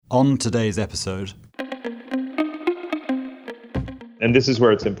On today's episode. And this is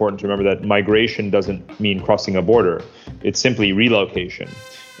where it's important to remember that migration doesn't mean crossing a border. It's simply relocation.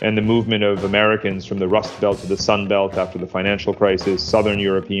 And the movement of Americans from the Rust Belt to the Sun Belt after the financial crisis, Southern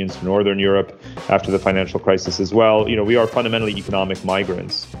Europeans to Northern Europe after the financial crisis as well. We are fundamentally economic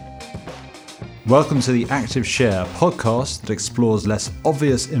migrants. Welcome to the Active Share podcast that explores less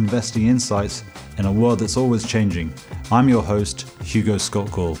obvious investing insights in a world that's always changing. I'm your host, Hugo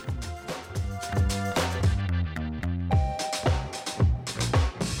Scott Gall.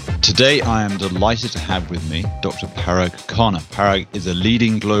 Today, I am delighted to have with me Dr. Parag Khanna. Parag is a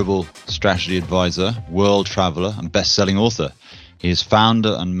leading global strategy advisor, world traveler, and best-selling author. He is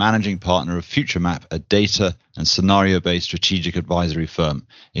founder and managing partner of FutureMap, a data and scenario-based strategic advisory firm.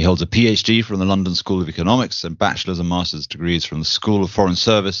 He holds a Ph.D. from the London School of Economics and bachelor's and master's degrees from the School of Foreign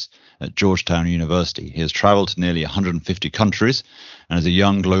Service at Georgetown University. He has traveled to nearly 150 countries and is a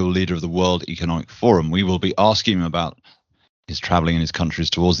young global leader of the World Economic Forum. We will be asking him about his traveling in his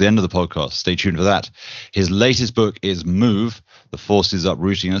countries towards the end of the podcast. Stay tuned for that. His latest book is Move, The Forces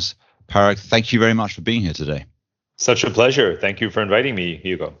Uprooting Us. Parag, thank you very much for being here today. Such a pleasure. Thank you for inviting me,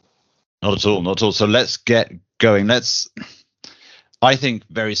 Hugo. Not at all, not at all. So let's get going. I think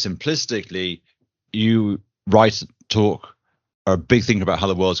very simplistically, you write, talk, are a big thing about how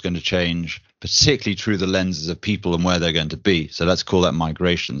the world's going to change, particularly through the lenses of people and where they're going to be. So let's call that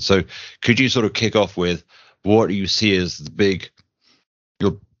migration. So could you sort of kick off with what you see as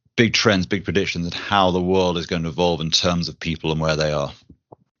your big trends, big predictions, and how the world is going to evolve in terms of people and where they are?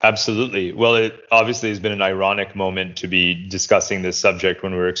 Absolutely. Well, it obviously has been an ironic moment to be discussing this subject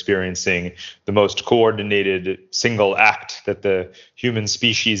when we're experiencing the most coordinated single act that the human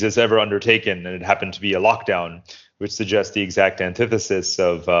species has ever undertaken, and it happened to be a lockdown, which suggests the exact antithesis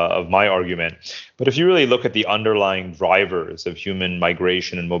of my argument. But if you really look at the underlying drivers of human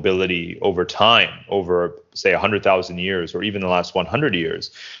migration and mobility over time, over, say, 100,000 years, or even the last 100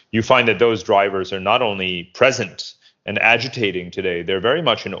 years, you find that those drivers are not only present and agitating today, they're very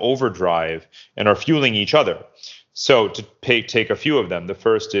much in overdrive and are fueling each other. So to take a few of them, the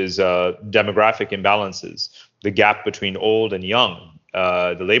first is demographic imbalances, the gap between old and young,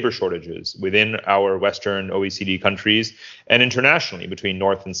 the labor shortages within our Western OECD countries and internationally between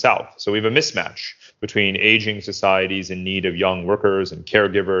North and South. So we have a mismatch between aging societies in need of young workers and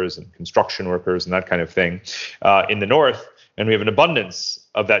caregivers and construction workers and that kind of thing in the North. And we have an abundance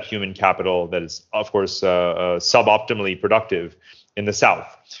of that human capital that is, of course, suboptimally productive in the South.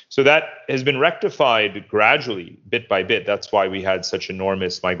 So that has been rectified gradually, bit by bit. That's why we had such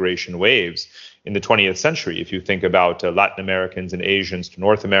enormous migration waves in the 20th century. If you think about Latin Americans and Asians to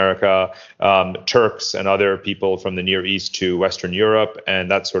North America, Turks and other people from the Near East to Western Europe,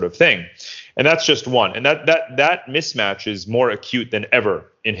 and that sort of thing. And that's just one. And that mismatch is more acute than ever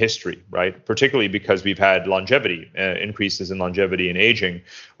in history, right? Particularly because we've had longevity, increases in longevity and aging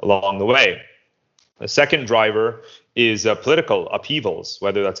along the way. The second driver is political upheavals,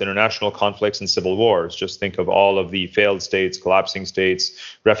 whether that's international conflicts and civil wars. Just think of all of the failed states, collapsing states,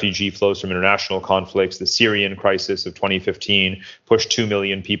 refugee flows from international conflicts. The Syrian crisis of 2015 pushed 2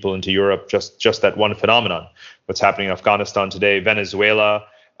 million people into Europe, just that one phenomenon. What's happening in Afghanistan today, Venezuela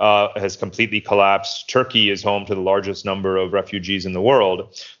has completely collapsed. Turkey is home to the largest number of refugees in the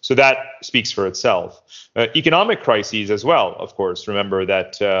world. So that speaks for itself. Economic crises as well, of course. Remember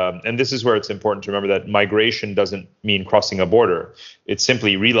that, and this is where it's important to remember that migration doesn't mean crossing a border. It's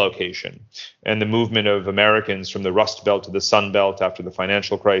simply relocation. And the movement of Americans from the Rust Belt to the Sun Belt after the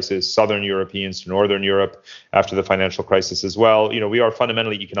financial crisis, Southern Europeans to Northern Europe after the financial crisis as well. We are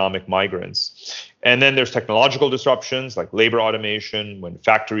fundamentally economic migrants. And then there's technological disruptions like labor automation. When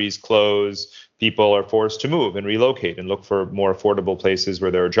factories close, people are forced to move and relocate and look for more affordable places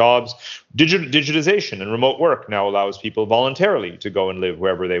where there are jobs. Digitization and remote work now allows people voluntarily to go and live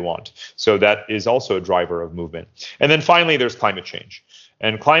wherever they want. So that is also a driver of movement. And then finally, there's climate change.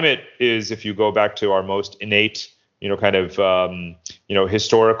 And climate is, if you go back to our most innate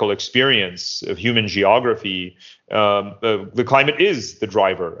historical experience of human geography, the climate is the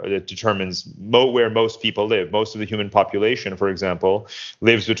driver that determines where most people live. Most of the human population, for example,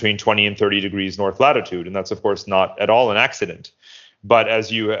 lives between 20 and 30 degrees north latitude. And that's, of course, not at all an accident. But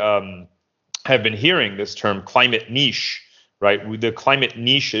as you have been hearing this term climate niche, right? The climate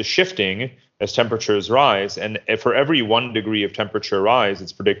niche is shifting as temperatures rise. And for every 1 degree of temperature rise,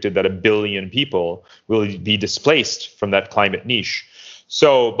 it's predicted that 1 billion people will be displaced from that climate niche.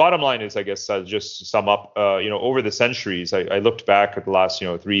 So bottom line is, I guess, just to sum up, over the centuries, I looked back at the last,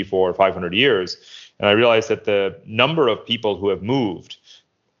 300, 400, 500 years, and I realized that the number of people who have moved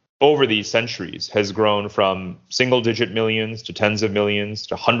over these centuries has grown from single-digit millions to tens of millions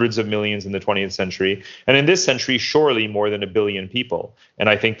to hundreds of millions in the 20th century. And in this century, surely more than 1 billion people. And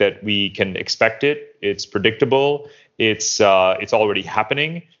I think that we can expect it. It's predictable. It's already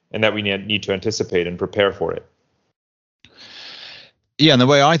happening, and that we need to anticipate and prepare for it. Yeah, and the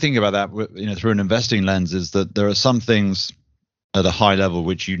way I think about that, through an investing lens, is that there are some things at a high level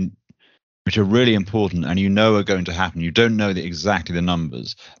which are really important and are going to happen. You don't know exactly the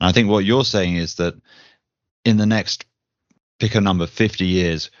numbers. And I think what you're saying is that in the next, pick a number, 50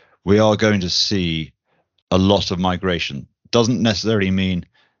 years, we are going to see a lot of migration. Doesn't necessarily mean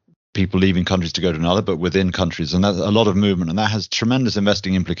people leaving countries to go to another, but within countries. And that's a lot of movement. And that has tremendous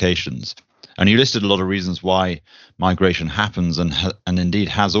investing implications. And you listed a lot of reasons why migration happens and indeed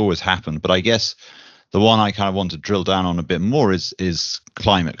has always happened. But I guess the one I kind of want to drill down on a bit more is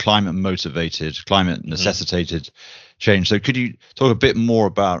climate motivated, climate necessitated change. So could you talk a bit more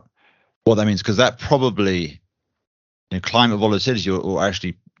about what that means? Because that probably, climate volatility or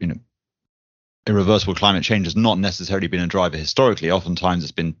actually, irreversible climate change has not necessarily been a driver historically. Oftentimes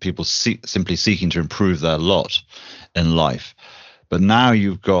it's been people simply seeking to improve their lot in life. But now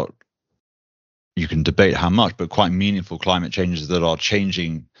you can debate how much, but quite meaningful climate changes that are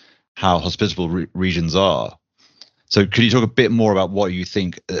changing how hospitable regions are. So could you talk a bit more about what you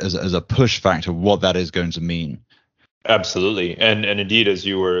think as a push factor, what that is going to mean? Absolutely. And indeed, as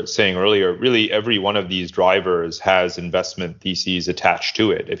you were saying earlier, really every one of these drivers has investment theses attached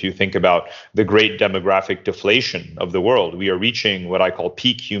to it. If you think about the great demographic deflation of the world, we are reaching what I call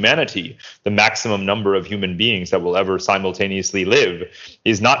peak humanity. The maximum number of human beings that will ever simultaneously live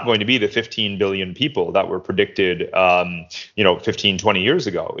is not going to be the 15 billion people that were predicted 15, 20 years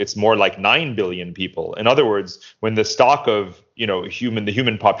ago. It's more like 9 billion people. In other words, when the stock of the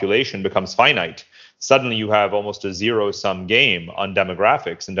human population becomes finite, suddenly you have almost a zero-sum game on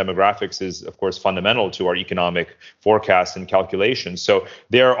demographics. And demographics is, of course, fundamental to our economic forecasts and calculations. So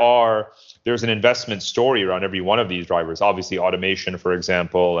there's an investment story around every one of these drivers, obviously automation, for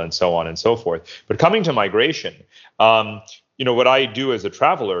example, and so on and so forth. But coming to migration, what I do as a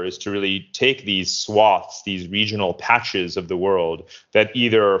traveler is to really take these swaths, these regional patches of the world that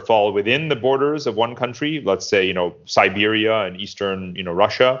either fall within the borders of one country, let's say, Siberia and eastern,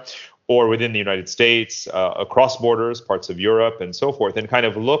 Russia, or within the United States, across borders, parts of Europe, and so forth, and kind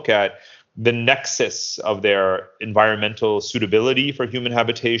of look at the nexus of their environmental suitability for human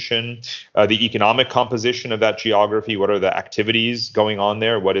habitation, the economic composition of that geography. What are the activities going on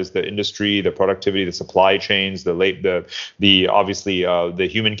there? What is the industry, the productivity, the supply chains, the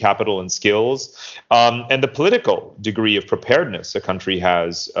human capital and skills, and the political degree of preparedness a country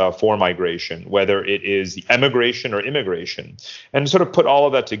has for migration, whether it is emigration or immigration, and sort of put all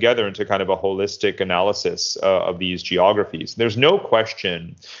of that together into kind of a holistic analysis of these geographies. There's no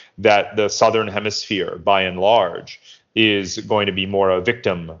question that the southern hemisphere, by and large, is going to be more a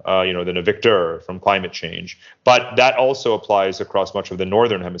victim, than a victor from climate change. But that also applies across much of the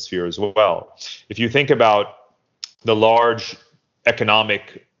northern hemisphere as well. If you think about the large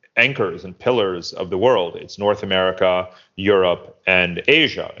economic anchors and pillars of the world, it's North America, Europe, and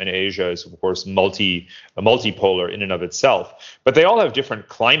Asia. And Asia is, of course, multipolar in and of itself. But they all have different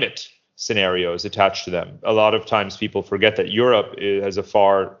climate scenarios attached to them. A lot of times people forget that Europe has a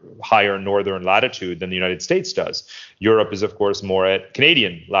far higher northern latitude than the United States does. Europe is, of course, more at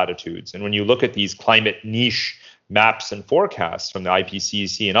Canadian latitudes. And when you look at these climate niche maps and forecasts from the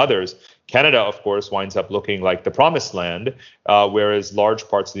IPCC and others, Canada, of course, winds up looking like the promised land, whereas large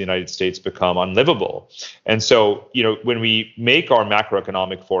parts of the United States become unlivable. And so, when we make our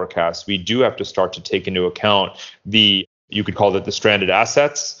macroeconomic forecasts, we do have to start to take into account you could call it the stranded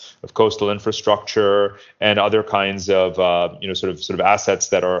assets of coastal infrastructure and other kinds of, sort of assets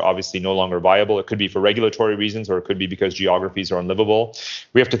that are obviously no longer viable. It could be for regulatory reasons, or it could be because geographies are unlivable.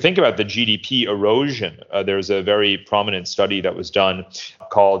 We have to think about the GDP erosion. There's a very prominent study that was done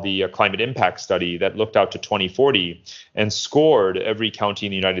called the Climate Impact Study that looked out to 2040 and scored every county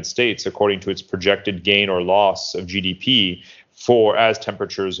in the United States according to its projected gain or loss of GDP as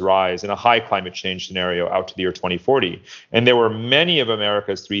temperatures rise in a high climate change scenario out to the year 2040. And there were many of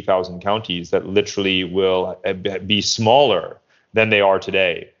America's 3,000 counties that literally will be smaller than they are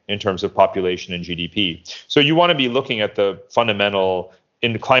today in terms of population and GDP. So you want to be looking at the fundamental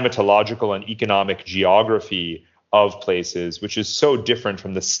in climatological and economic geography of places, which is so different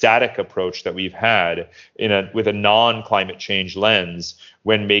from the static approach that we've had with a non-climate change lens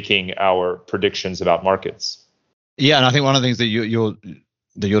when making our predictions about markets. Yeah, and I think one of the things that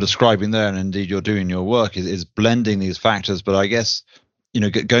you're describing there, and indeed you're doing in your work, is blending these factors. But I guess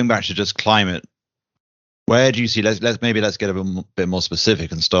going back to just climate, Where do you see? Let's get bit more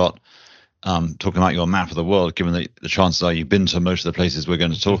specific and start talking about your map of the world. Given that the chances are you've been to most of the places we're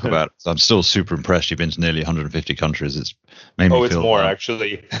going to talk about, so I'm still super impressed. You've been to nearly 150 countries. It's made me it's feel. more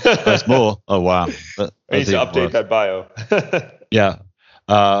actually. That's more. Oh wow. I need to update that bio. Yeah.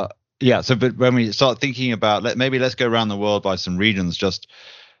 Yeah. So, but when we start thinking about, let's go around the world by some regions. Just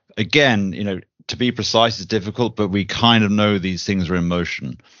again, to be precise is difficult, but we kind of know these things are in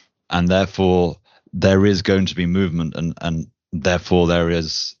motion, and therefore there is going to be movement, and therefore there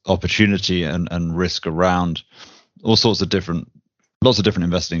is opportunity and risk around all sorts of lots of different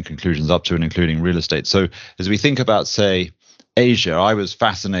investing conclusions up to and including real estate. So as we think about, say, Asia, I was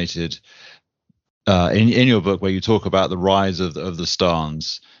fascinated in your book where you talk about the rise of the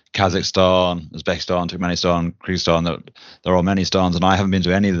stans, Kazakhstan, Uzbekistan, Turkmenistan, Kyrgyzstan. There are many stans, and I haven't been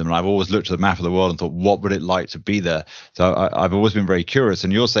to any of them. And I've always looked at the map of the world and thought, what would it like to be there? So I've always been very curious.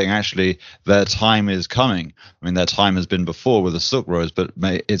 And you're saying actually their time is coming. I mean, their time has been before with the Silk Roads, but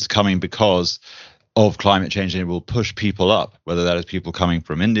it's coming because of climate change, and it will push people up, whether that is people coming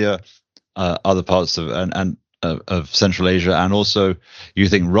from India, other parts of Central Asia, and also you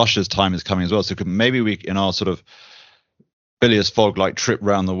think Russia's time is coming as well. So maybe we, in our sort of Phileas Fogg-like trip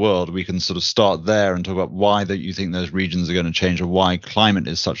around the world, we can sort of start there and talk about why that you think those regions are going to change, or why climate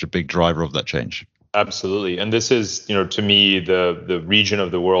is such a big driver of that change. Absolutely. And this is, to me, the region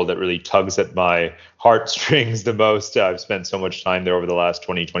of the world that really tugs at my heartstrings the most. I've spent so much time there over the last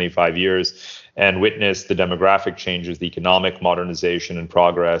 20, 25 years and witnessed the demographic changes, the economic modernization and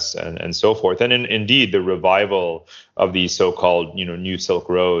progress, and so forth. And indeed, the revival of the so-called, new Silk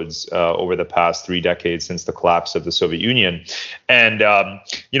Roads over the past 3 decades since the collapse of the Soviet Union. And,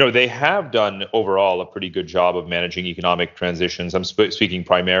 they have done overall a pretty good job of managing economic transitions. I'm speaking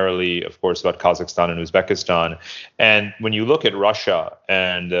primarily, of course, about Kazakhstan and Uzbekistan. And when you look at Russia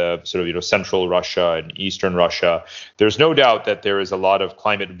and central Russia and eastern Russia, there's no doubt that there is a lot of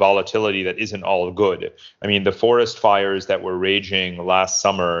climate volatility that isn't all good. I mean, the forest fires that were raging last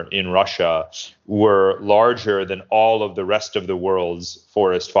summer in Russia were larger than all of the rest of the world's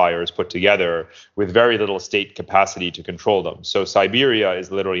forest fires put together, with very little state capacity to control them. So Siberia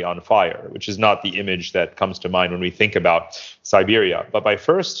is literally on fire, which is not the image that comes to mind when we think about Siberia. But my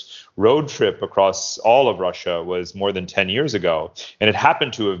first road trip across all of Russia was more than 10 years ago, and it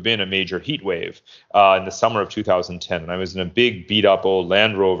happened to have been a major heat wave in the summer of 2010. And I was in a big beat up old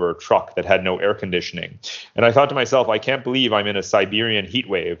Land Rover truck that had no air conditioning. And I thought to myself, I can't believe I'm in a Siberian heat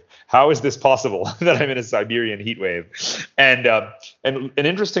wave. How is this possible that I'm in a Siberian heat wave? And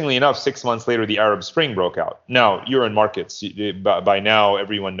interestingly enough, 6 months later, the Arab Spring broke out. Now, you're in markets. By now,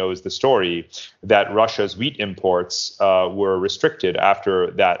 everyone knows the story that Russia's wheat imports were restricted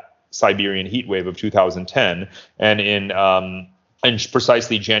after that Siberian heat wave of 2010. And in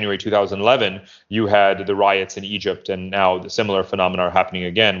precisely January 2011, you had the riots in Egypt, and now the similar phenomena are happening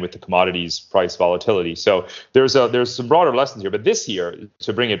again with the commodities price volatility. So there's some broader lessons here. But this year,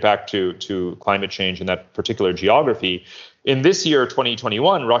 to bring it back to climate change in that particular geography, in this year,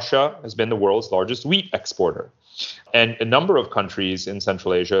 2021, Russia has been the world's largest wheat exporter. And a number of countries in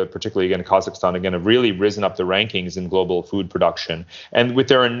Central Asia, particularly again Kazakhstan, again have really risen up the rankings in global food production. And with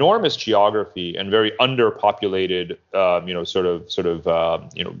their enormous geography and very underpopulated,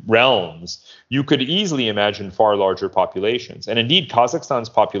 realms, you could easily imagine far larger populations. And indeed, Kazakhstan's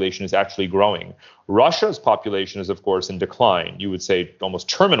population is actually growing. Russia's population is, of course, in decline. You would say almost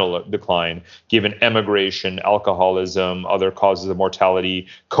terminal decline, given emigration, alcoholism, other causes of mortality.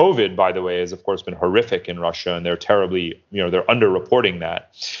 COVID, by the way, has, of course, been horrific in Russia, and they're terribly, they're underreporting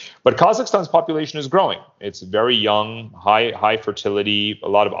that. But Kazakhstan's population is growing. It's very young, high fertility, a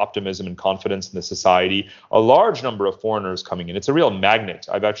lot of optimism and confidence in the society, a large number of foreigners coming in. It's a real magnet.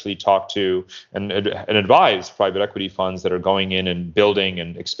 I've actually talked to and advised private equity funds that are going in and building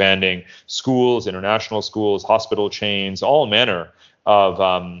and expanding schools, international schools, hospital chains, all manner of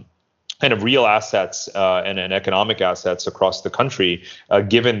kind of real assets and economic assets across the country,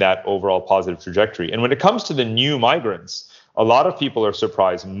 given that overall positive trajectory. And when it comes to the new migrants, a lot of people are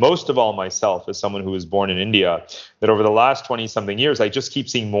surprised, most of all myself, as someone who was born in India, that over the last 20-something years, I just keep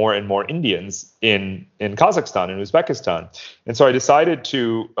seeing more and more Indians in Kazakhstan and Uzbekistan. And so I decided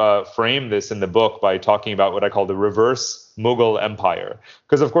to frame this in the book by talking about what I call the reverse Mughal Empire.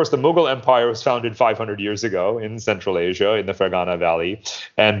 Because, of course, the Mughal Empire was founded 500 years ago in Central Asia, in the Fergana Valley.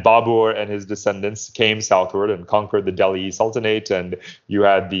 And Babur and his descendants came southward and conquered the Delhi Sultanate. And you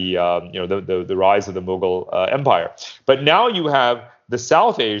had the rise of the Mughal Empire. But now you have the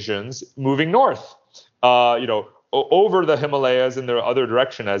South Asians moving north. over the Himalayas in the other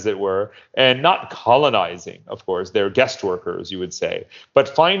direction, as it were, and not colonizing, of course, they're guest workers, you would say, but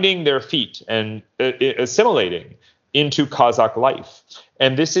finding their feet and assimilating into Kazakh life.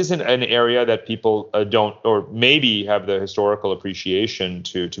 And this isn't an area that people don't, or maybe have the historical appreciation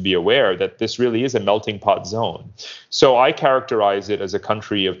to be aware that this really is a melting pot zone. So I characterize it as a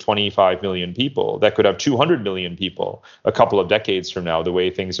country of 25 million people that could have 200 million people a couple of decades from now, the way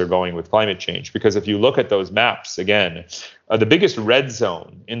things are going with climate change. Because if you look at those maps, again, the biggest red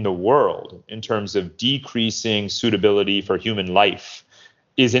zone in the world in terms of decreasing suitability for human life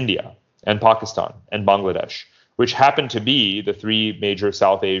is India and Pakistan and Bangladesh, which happen to be the three major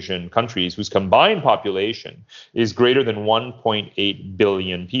South Asian countries whose combined population is greater than 1.8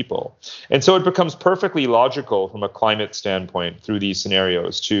 billion people. And so it becomes perfectly logical from a climate standpoint through these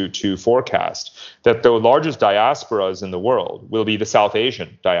scenarios to forecast that the largest diasporas in the world will be the South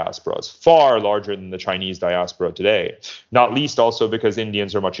Asian diasporas, far larger than the Chinese diaspora today, not least also because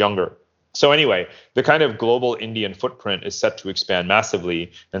Indians are much younger. So anyway, the kind of global Indian footprint is set to expand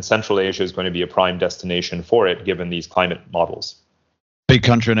massively, and Central Asia is going to be a prime destination for it, given these climate models. Big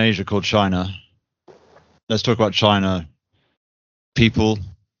country in Asia called China. Let's talk about China. People,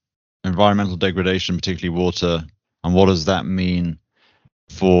 environmental degradation, particularly water, and what does that mean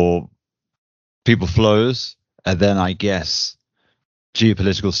for people flows, and then I guess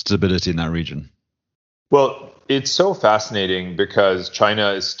geopolitical stability in that region? Well, it's so fascinating because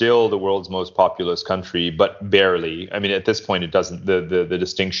China is still the world's most populous country, but barely. I mean, at this point, it doesn't. The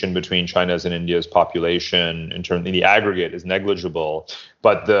distinction between China's and India's population in the aggregate is negligible.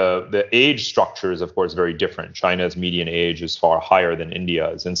 But the age structure is, of course, very different. China's median age is far higher than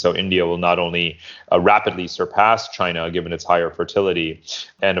India's. And so India will not only rapidly surpass China, given its higher fertility,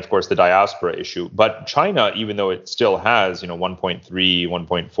 and, of course, the diaspora issue, but China, even though it still has, 1.3,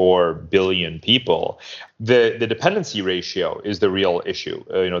 1.4 billion people, the dependency ratio is the real issue.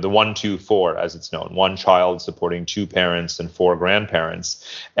 The 1-2-4, as it's known, one child supporting two parents and four grandparents.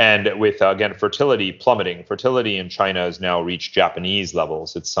 And with, again, fertility plummeting. Fertility in China has now reached Japanese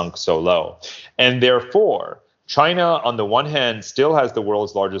levels. It's sunk so low. And therefore, China, on the one hand, still has the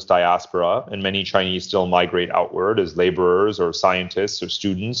world's largest diaspora, and many Chinese still migrate outward as laborers or scientists or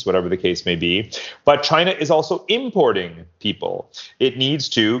students, whatever the case may be. But China is also importing people. It needs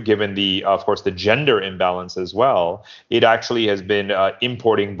to, given of course, the gender imbalance as well. It actually has been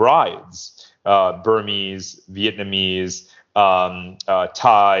importing brides, Burmese, Vietnamese,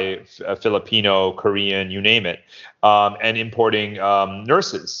 Thai, Filipino, Korean, you name it, and importing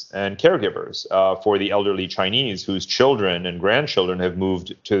nurses and caregivers for the elderly Chinese whose children and grandchildren have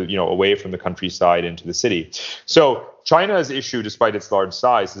moved to, away from the countryside into the city. So China's issue, despite its large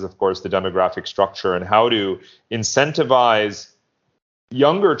size, is, of course, the demographic structure and how to incentivize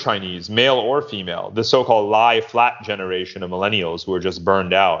younger Chinese, male or female, the so-called lie flat generation of millennials who are just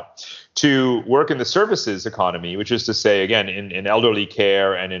burned out, to work in the services economy, which is to say, again, in elderly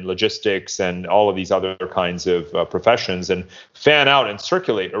care and in logistics and all of these other kinds of professions, and fan out and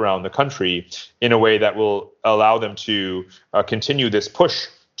circulate around the country in a way that will allow them to continue this push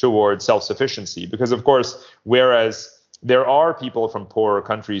towards self-sufficiency. Because, of course, whereas there are people from poorer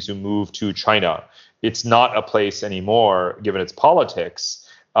countries who move to China, it's not a place anymore, given its politics,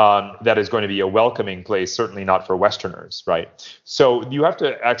 that is going to be a welcoming place, certainly not for Westerners, right? So you have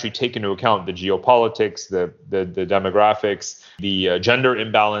to actually take into account the geopolitics, the demographics, the gender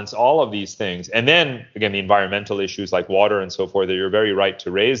imbalance, all of these things. And then, again, the environmental issues like water and so forth, that you're very right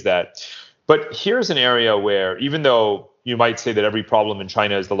to raise that. But here's an area where, even though you might say that every problem in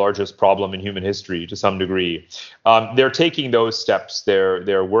China is the largest problem in human history to some degree, they're taking those steps.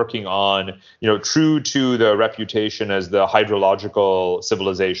 They're working on, true to the reputation as the hydrological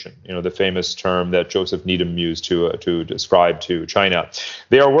civilization, the famous term that Joseph Needham used to describe to China.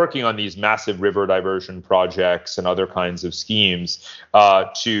 They are working on these massive river diversion projects and other kinds of schemes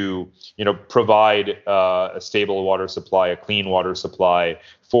to, provide a stable water supply, a clean water supply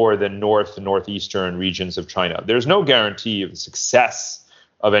for the northeastern regions of China. There's no guarantee of the success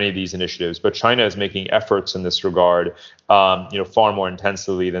of any of these initiatives, but China is making efforts in this regard, far more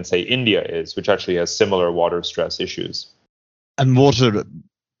intensively than, say, India is, which actually has similar water stress issues. And water,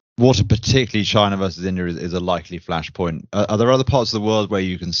 particularly China versus India, is a likely flashpoint. Are there other parts of the world where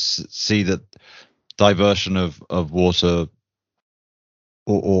you can see that diversion of water,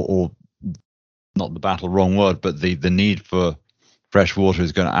 or not the battle, wrong word, but the need for fresh water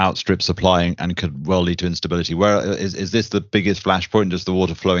is going to outstrip supply and could well lead to instability? Where is this the biggest flashpoint, just the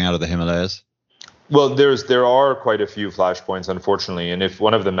water flowing out of the Himalayas? Well, there are quite a few flashpoints, unfortunately, and if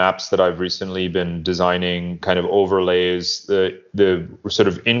one of the maps that I've recently been designing kind of overlays the sort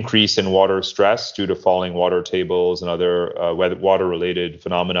of increase in water stress due to falling water tables and other water-related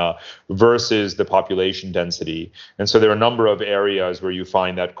phenomena versus the population density, and so there are a number of areas where you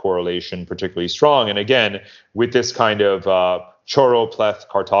find that correlation particularly strong. And again, with this kind of choropleth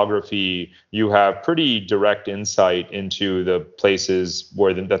cartography, you have pretty direct insight into the places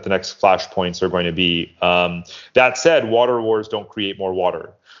where that the next flashpoints are going to be. That said, water wars don't create more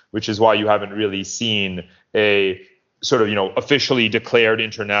water, which is why you haven't really seen a sort of, officially declared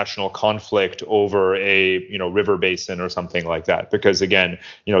international conflict over a, river basin or something like that, because again,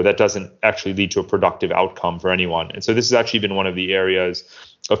 that doesn't actually lead to a productive outcome for anyone. And so this has actually been one of the areas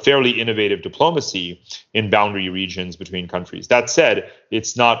of fairly innovative diplomacy in boundary regions between countries. That said,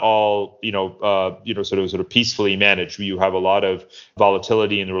 it's not all, sort of peacefully managed. You have a lot of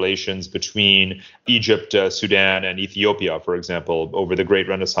volatility in the relations between Egypt, Sudan, and Ethiopia, for example, over the Great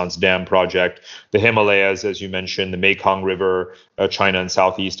Renaissance Dam project, the Himalayas, as you mentioned, the Mekong River, China and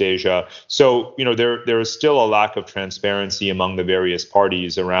Southeast Asia. So, there is still a lack of transparency among the various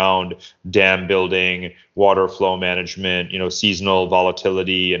parties around dam building, water flow management, seasonal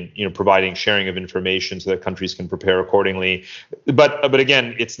volatility, and providing sharing of information so that countries can prepare accordingly. But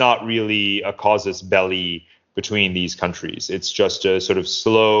again, it's not really a casus belli between these countries. It's just a sort of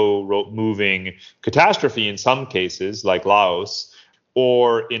slow moving catastrophe in some cases, like Laos.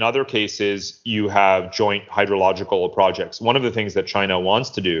 Or in other cases, you have joint hydrological projects. One of the things that China wants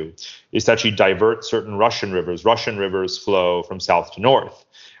to do is to actually divert certain Russian rivers. Russian rivers flow from south to north,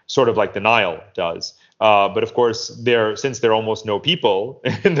 sort of like the Nile does. But of course, since there are almost no people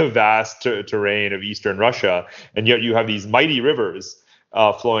in the vast terrain of eastern Russia, and yet you have these mighty rivers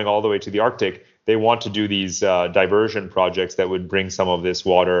flowing all the way to the Arctic, they want to do these diversion projects that would bring some of this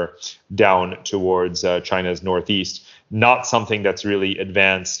water down towards China's northeast. Not something that's really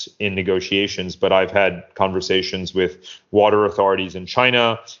advanced in negotiations, but I've had conversations with water authorities in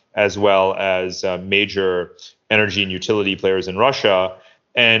China, as well as major energy and utility players in Russia.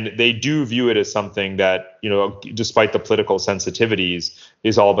 And they do view it as something that, despite the political sensitivities,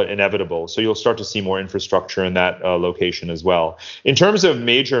 is all but inevitable. So you'll start to see more infrastructure in that location as well. In terms of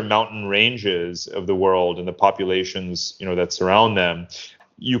major mountain ranges of the world and the populations, that surround them,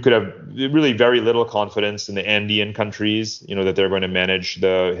 you could have really very little confidence in the Andean countries, that they're going to manage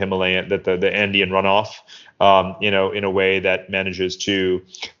the Himalayan, the Andean runoff, in a way that manages to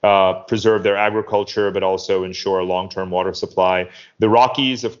preserve their agriculture, but also ensure a long-term water supply. The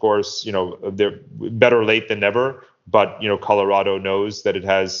Rockies, of course, they're better late than never. But Colorado knows that it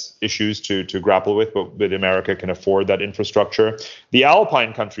has issues to grapple with, but America can afford that infrastructure. The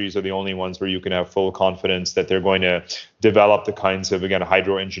Alpine countries are the only ones where you can have full confidence that they're going to develop the kinds of, again,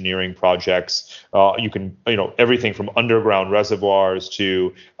 hydroengineering projects. You can, everything from underground reservoirs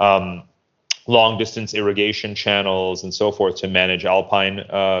to long distance irrigation channels and so forth to manage alpine,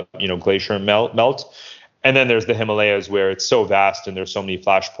 glacier melt. And then there's the Himalayas, where it's so vast and there's so many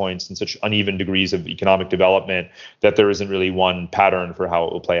flashpoints and such uneven degrees of economic development that there isn't really one pattern for how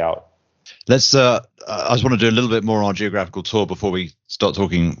it will play out. Let's. I just want to do a little bit more on our geographical tour before we start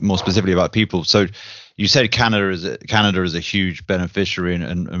talking more specifically about people. So, you said Canada is a huge beneficiary,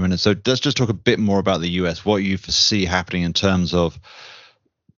 and so let's just talk a bit more about the US. What you foresee happening in terms of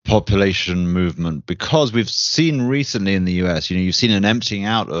population movement, because we've seen recently in the US, you've seen an emptying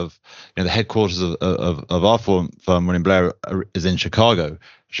out of, the headquarters of our firm, William Blair, is in Chicago.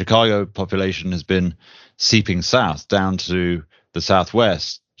 Chicago population has been seeping south down to the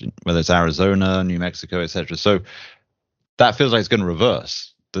southwest, whether it's Arizona, New Mexico, etc. So that feels like it's going to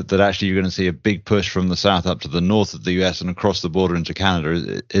reverse. That actually you're going to see a big push from the south up to the north of the US and across the border into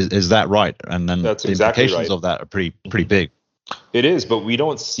Canada. Is that right? And then that's the exactly implications right. of that are pretty big. It is, but we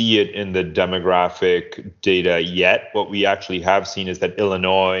don't see it in the demographic data yet. What we actually have seen is that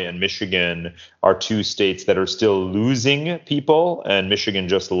Illinois and Michigan are two states that are still losing people, and Michigan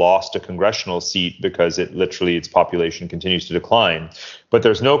just lost a congressional seat because its population continues to decline. But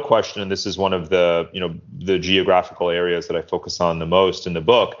there's no question, and this is one of the geographical areas that I focus on the most in the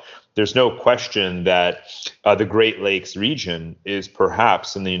book. There's no question that the Great Lakes region is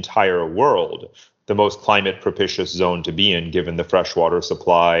perhaps in the entire world the most climate propitious zone to be in, given the freshwater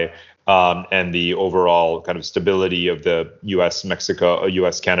supply and the overall kind of stability of the U.S.-Mexico,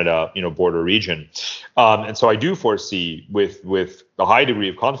 U.S.-Canada, border region. And so I do foresee with a high degree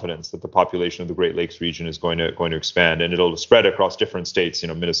of confidence that the population of the Great Lakes region is going to expand, and it'll spread across different states,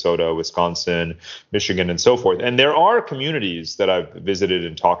 Minnesota, Wisconsin, Michigan, and so forth. And there are communities that I've visited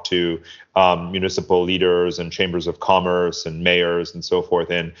and talked to, municipal leaders and chambers of commerce and mayors and so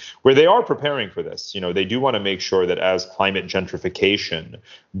forth, and where they are preparing for this. They do want to make sure that as climate gentrification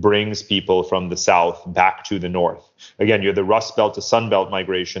brings people from the south back to the north. Again, you have the Rust Belt to Sun Belt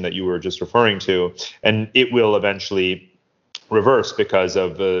migration that you were just referring to, and it will eventually reverse because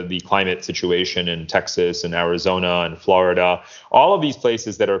of the climate situation in Texas and Arizona and Florida. All of these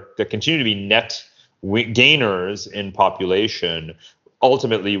places that continue to be net gainers in population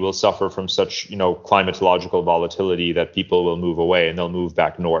ultimately will suffer from such, climatological volatility that people will move away and they'll move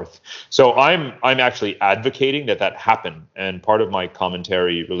back north. So I'm actually advocating that happen. And part of my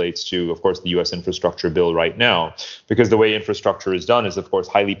commentary relates to, of course, the U.S. infrastructure bill right now, because the way infrastructure is done is, of course,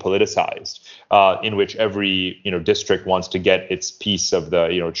 highly politicized, in which every, district wants to get its piece of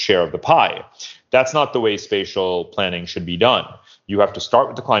the, share of the pie. That's not the way spatial planning should be done. You have to start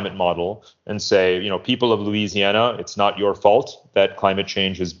with the climate model and say, people of Louisiana, it's not your fault that climate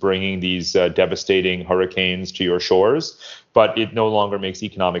change is bringing these devastating hurricanes to your shores, but it no longer makes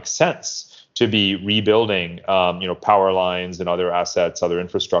economic sense to be rebuilding, power lines and other assets, other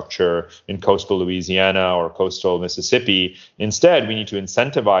infrastructure in coastal Louisiana or coastal Mississippi. Instead, we need to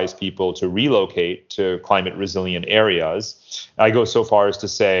incentivize people to relocate to climate resilient areas. I go so far as to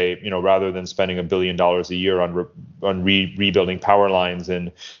say, rather than spending $1 billion a year on rebuilding power lines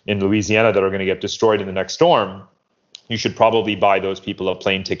in Louisiana that are going to get destroyed in the next storm, you should probably buy those people a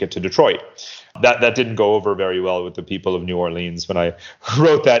plane ticket to Detroit. That didn't go over very well with the people of New Orleans when I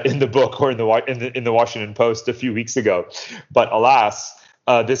wrote that in the book or in the Washington Post a few weeks ago. But alas,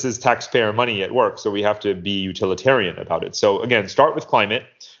 this is taxpayer money at work, so we have to be utilitarian about it. So again, start with climate,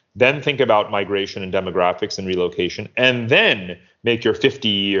 then think about migration and demographics and relocation, and then make your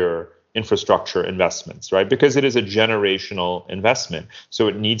 50-year infrastructure investments, right? Because it is a generational investment. So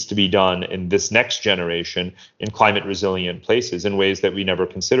it needs to be done in this next generation in climate resilient places in ways that we never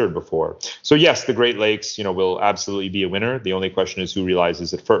considered before. So yes, the Great Lakes, will absolutely be a winner. The only question is who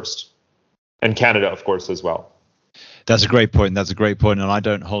realizes it first. And Canada, of course, as well. That's a great point. And I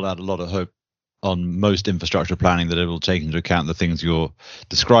don't hold out a lot of hope on most infrastructure planning that it will take into account the things you're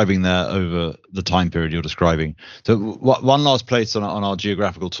describing there over the time period you're describing. So one last place on our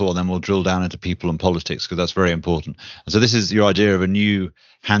geographical tour, then we'll drill down into people and politics, because that's very important. And so this is your idea of a new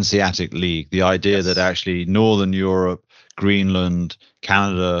Hanseatic League, the idea that actually Northern Europe, Greenland,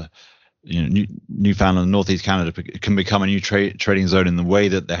 Canada, Newfoundland, Northeast Canada can become a new trading zone in the way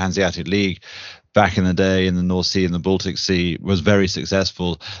that the Hanseatic League back in the day in the North Sea and the Baltic Sea was very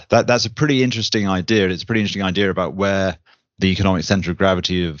successful. That's a pretty interesting idea. It's a pretty interesting idea about where the economic center of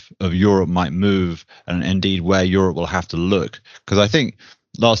gravity of Europe might move, and indeed where Europe will have to look. Because I think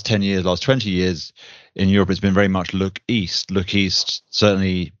last 20 years in Europe, it's been very much look east,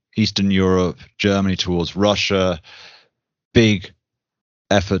 certainly Eastern Europe, Germany towards Russia, big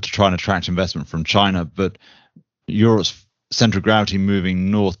effort to try and attract investment from China. But Europe's center of gravity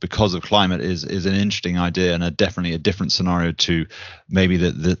moving north because of climate is an interesting idea, and definitely a different scenario to maybe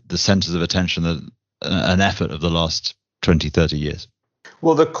the centers of attention that an effort of the last 20, 30 years.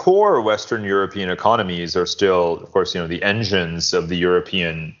 Well, the core Western European economies are still, of course, the engines of the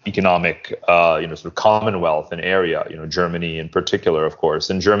European economic, sort of commonwealth and area, Germany in particular, of course.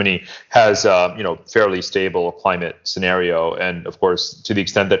 And Germany has, fairly stable climate scenario. And of course, to the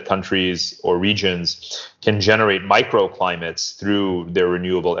extent that countries or regions can generate microclimates through their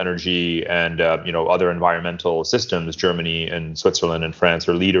renewable energy and, other environmental systems, Germany and Switzerland and France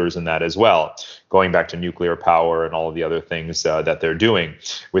are leaders in that as well, going back to nuclear power and all of the other things that they're doing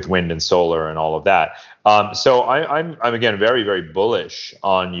with wind and solar and all of that. So I'm again very, very bullish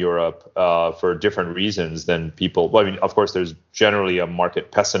on Europe for different reasons than people. Well, I mean, of course, there's generally a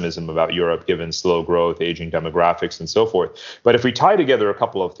market pessimism about Europe given slow growth, aging demographics, and so forth. But if we tie together a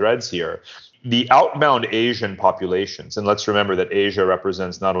couple of threads here, the outbound Asian populations, and let's remember that Asia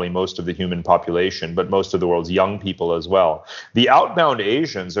represents not only most of the human population, but most of the world's young people as well. The outbound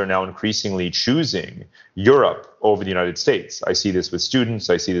Asians are now increasingly choosing Europe over the United States. I see this with students.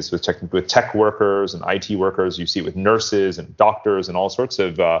 I see this with tech workers and IT workers. You see it with nurses and doctors and all sorts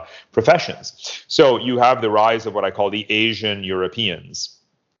of professions. So you have the rise of what I call the Asian Europeans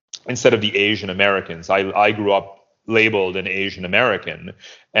instead of the Asian Americans. I grew up labeled an Asian American.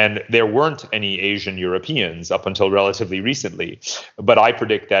 And there weren't any Asian Europeans up until relatively recently. But I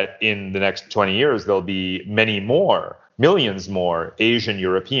predict that in the next 20 years, there'll be many more, millions more Asian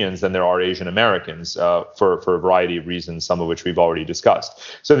Europeans than there are Asian Americans for a variety of reasons, some of which we've already discussed.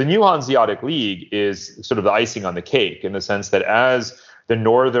 So the New Hanseatic League is sort of the icing on the cake in the sense that as the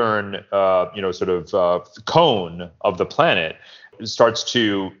northern, cone of the planet starts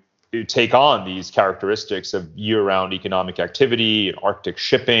to take on these characteristics of year-round economic activity, Arctic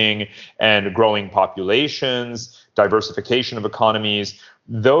shipping, and growing populations, diversification of economies,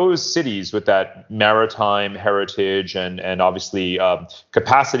 those cities with that maritime heritage and obviously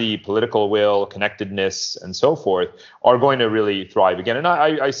capacity, political will, connectedness, and so forth are going to really thrive again. And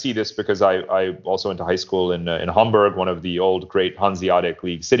I see this because I also went to high school in Hamburg, one of the old great Hanseatic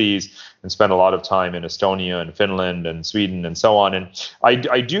League cities, and spent a lot of time in Estonia and Finland and Sweden and so on. And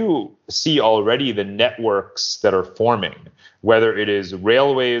I do see already the networks that are forming, whether it is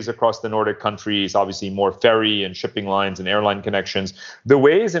railways across the Nordic countries, obviously more ferry and shipping lines and airline connections, the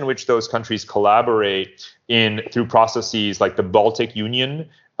ways in which those countries collaborate through processes like the Baltic Union,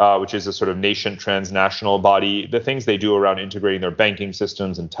 which is a sort of nation transnational body, the things they do around integrating their banking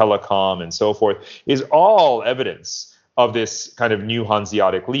systems and telecom and so forth, is all evidence of this kind of new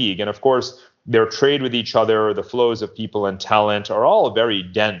Hanseatic League. And of course, their trade with each other, the flows of people and talent are all very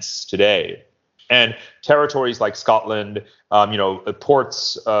dense today. And territories like Scotland,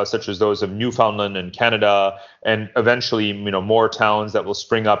 ports such as those of Newfoundland and Canada, and eventually, more towns that will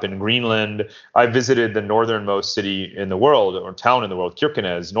spring up in Greenland. I visited the northernmost city in the world, or town in the world,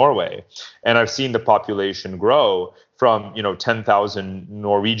 Kirkenes, Norway, and I've seen the population grow from 10,000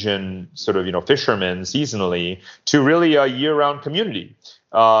 Norwegian fishermen seasonally to really a year-round community.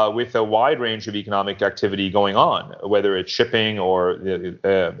 With a wide range of economic activity going on, whether it's shipping or,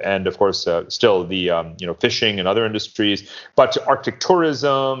 and of course, still the fishing and other industries, but to Arctic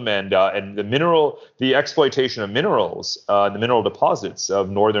tourism and the exploitation of minerals, the mineral deposits of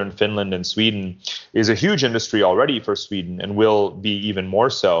northern Finland and Sweden is a huge industry already for Sweden and will be even more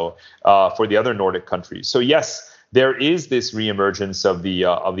so for the other Nordic countries. So yes, there is this reemergence of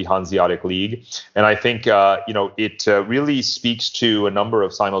the Hanseatic League, and I think it really speaks to a number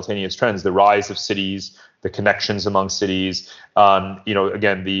of simultaneous trends: the rise of cities, the connections among cities,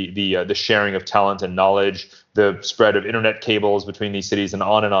 again the sharing of talent and knowledge, the spread of internet cables between these cities, and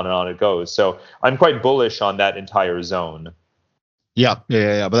on and on and on it goes. So I'm quite bullish on that entire zone. Yeah.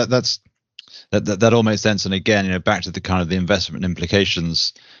 But that all makes sense. And again, back to the kind of the investment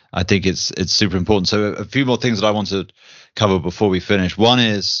implications, I think it's super important. So a few more things that I want to cover before we finish. One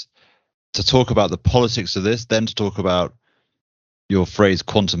is to talk about the politics of this, then to talk about your phrase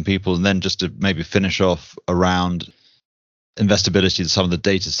quantum people, and then just to maybe finish off around investability and some of the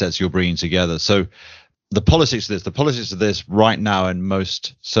data sets you're bringing together. So the politics of this right now in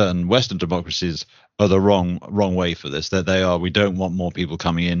most certain Western democracies are the wrong way for this. That they are. We don't want more people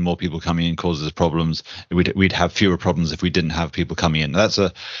coming in. More people coming in causes problems. We'd have fewer problems if we didn't have people coming in. That's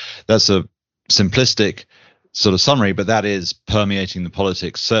a simplistic sort of summary, but that is permeating the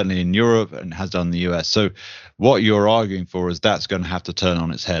politics, certainly in Europe, and has done in the US. So what you're arguing for is that's going to have to turn on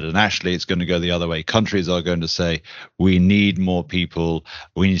its head, and actually it's going to go the other way. Countries are going to say, we need more people,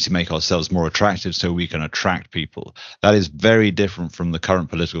 we need to make ourselves more attractive so we can attract people. That is very different from the current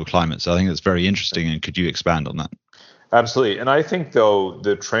political climate. So I think that's very interesting, and could you expand on that? Absolutely. And I think, though,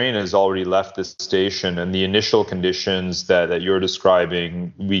 the train has already left the station, and the initial conditions that you're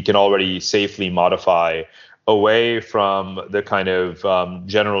describing, we can already safely modify away from the kind of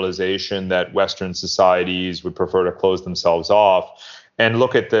generalization that Western societies would prefer to close themselves off, and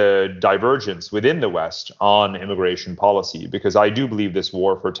look at the divergence within the West on immigration policy, because I do believe this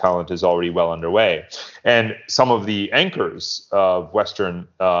war for talent is already well underway. And some of the anchors of Western,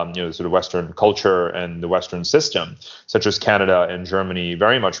 Western culture and the Western system, such as Canada and Germany,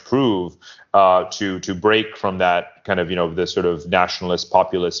 very much prove to break from that kind of, the sort of nationalist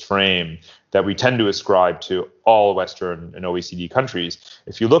populist frame that we tend to ascribe to all Western and OECD countries.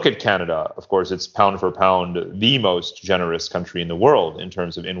 If you look at Canada, of course, it's pound for pound the most generous country in the world in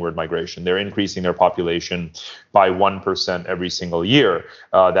terms of inward migration. They're increasing their population by 1% every single year.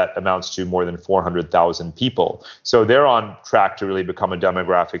 That amounts to more than 400,000 people. So they're on track to really become a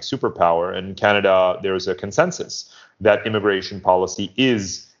demographic superpower. In Canada, there's a consensus that immigration policy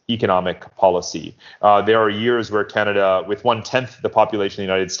is economic policy. There are years where Canada, with 1/10 the population of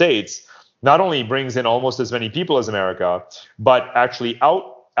the United States, not only brings in almost as many people as America, but actually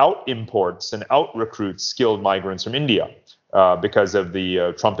out imports and out recruits skilled migrants from India because of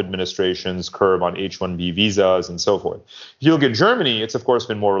the Trump administration's curb on H-1B visas and so forth. If you look at Germany, it's of course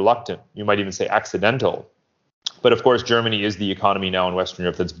been more reluctant. You might even say accidental But of course, Germany is the economy now in Western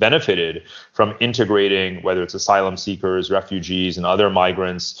Europe that's benefited from integrating, whether it's asylum seekers, refugees, and other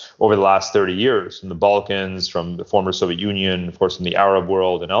migrants over the last 30 years from the Balkans, from the former Soviet Union, of course, from the Arab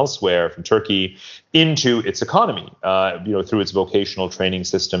world and elsewhere, from Turkey, into its economy, through its vocational training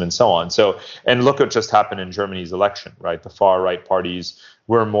system and so on. So, and look what just happened in Germany's election, right? The far right parties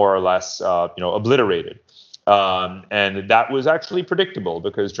were more or less, obliterated. And that was actually predictable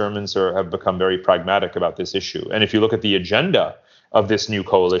because Germans have become very pragmatic about this issue. And if you look at the agenda of this new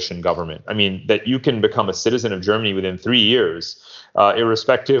coalition government, I mean, that you can become a citizen of Germany within 3 years,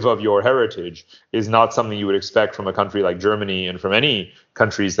 irrespective of your heritage, is not something you would expect from a country like Germany and from any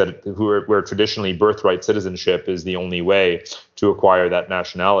countries where traditionally birthright citizenship is the only way to acquire that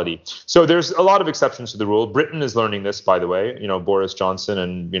nationality. So there's a lot of exceptions to the rule. Britain is learning this, by the way. Boris Johnson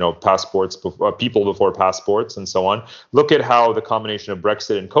and passports, people before passports, and so on. Look at how the combination of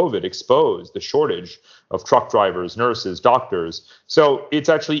Brexit and COVID exposed the shortage of truck drivers, nurses, doctors. So it's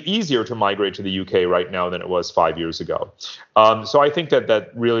actually easier to migrate to the UK right now than it was 5 years ago. So I think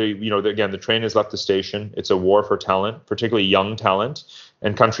that really, again, the train has left the station. It's a war for talent, particularly young talent.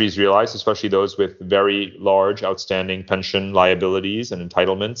 And countries realize, especially those with very large outstanding pension liabilities and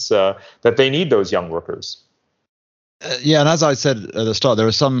entitlements, that they need those young workers. And as I said at the start, there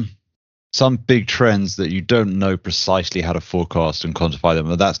are some big trends that you don't know precisely how to forecast and quantify them,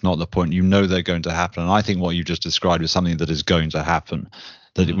 but that's not the point. They're going to happen. And I think what you just described is something that is going to happen,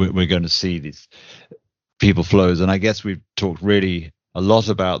 that we're going to see these people flows. And I guess we've talked really a lot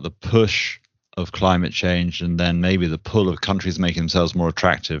about the push of climate change and then maybe the pull of countries making themselves more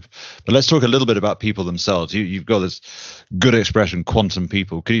attractive. But let's talk a little bit about people themselves. You've got this good expression, quantum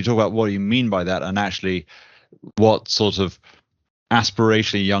people. Could you talk about what you mean by that and actually what sort of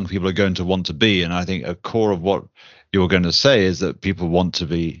aspirationally young people are going to want to be? And I think a core of what you're going to say is that people want to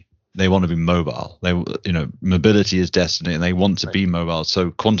be mobile. Mobility is destiny and they want to be mobile.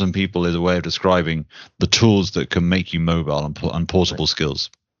 So quantum people is a way of describing the tools that can make you mobile and portable skills.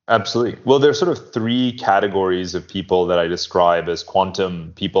 Absolutely. Well, there's sort of three categories of people that I describe as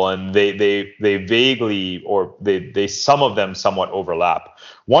quantum people, and they vaguely, or they some of them somewhat overlap.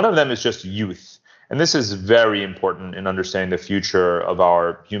 One of them is just youth. And this is very important in understanding the future of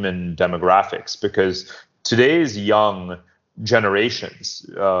our human demographics, because today's young generations,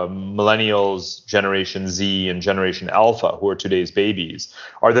 millennials, Generation Z, and Generation Alpha, who are today's babies,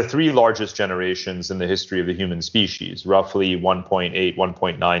 are the three largest generations in the history of the human species, roughly 1.8,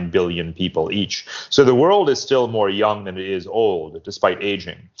 1.9 billion people each. So the world is still more young than it is old, despite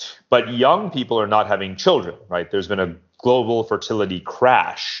aging. But young people are not having children, right? There's been a global fertility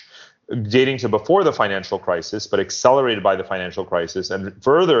crash dating to before the financial crisis, but accelerated by the financial crisis and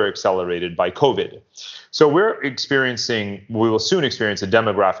further accelerated by COVID. So we will soon experience a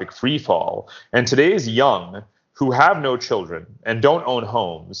demographic free fall. And today's young who have no children and don't own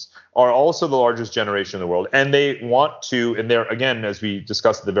homes are also the largest generation in the world. And they want to, and they're, again, as we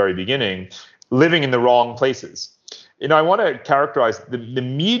discussed at the very beginning, living in the wrong places. I want to characterize the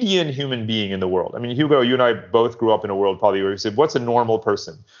median human being in the world. I mean, Hugo, you and I both grew up in a world probably where you said, what's a normal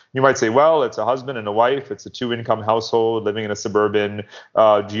person? You might say, well, it's a husband and a wife. It's a 2-income household living in a suburban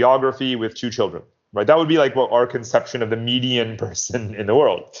geography with 2 children, right? That would be like what our conception of the median person in the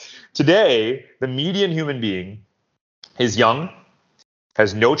world. Today, the median human being is young,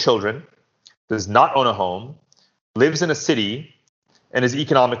 has no children, does not own a home, lives in a city, and is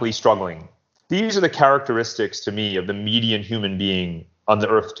economically struggling. These are the characteristics to me of the median human being on the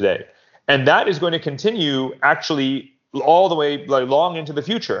earth today. And that is going to continue actually all the way long into the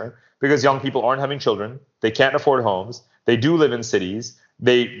future, because young people aren't having children. They can't afford homes. They do live in cities.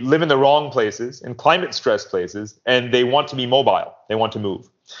 They live in the wrong places, in climate stressed places, and they want to be mobile. They want to move.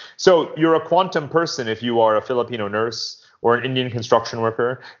 So you're a quantum person if you are a Filipino nurse or an Indian construction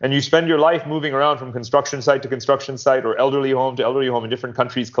worker, and you spend your life moving around from construction site to construction site or elderly home to elderly home in different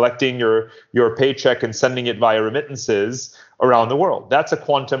countries, collecting your paycheck and sending it via remittances around the world. That's a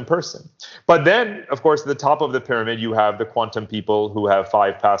quantum person. But then, of course, at the top of the pyramid, you have the quantum people who have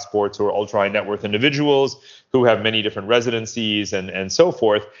 5 passports, who are ultra high net worth individuals, who have many different residencies and so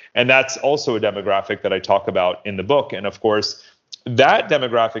forth. And that's also a demographic that I talk about in the book. And of course, that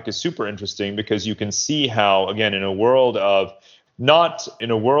demographic is super interesting because you can see how, again, in a world of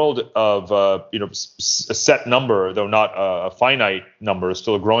a set number, though not a finite number,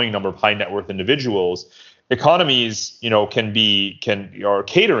 still a growing number of high net worth individuals, economies, are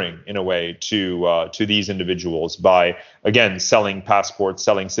catering in a way to these individuals by, again, selling passports,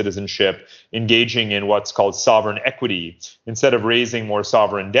 selling citizenship, engaging in what's called sovereign equity instead of raising more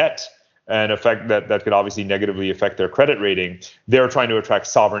sovereign debt. and affect that could obviously negatively affect their credit rating. They're trying to attract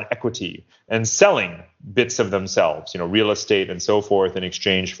sovereign equity and selling bits of themselves, real estate and so forth, in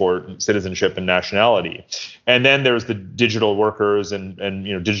exchange for citizenship and nationality. And then there's the digital workers and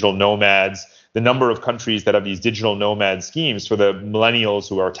digital nomads. The number of countries that have these digital nomad schemes for the millennials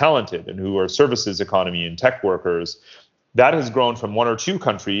who are talented and who are services economy and tech workers, that has grown from 1 or 2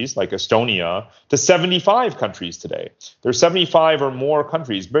 countries like Estonia to 75 countries today. There's 75 or more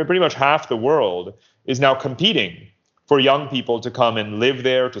countries. Pretty much half the world is now competing for young people to come and live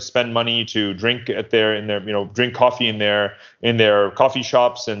there, to spend money, to drink drink coffee in their coffee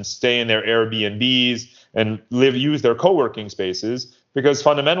shops and stay in their Airbnbs and use their co-working spaces, because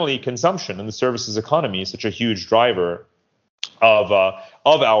fundamentally consumption and the services economy is such a huge driver of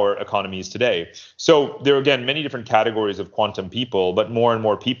our economies today. So there are, again, many different categories of quantum people, but more and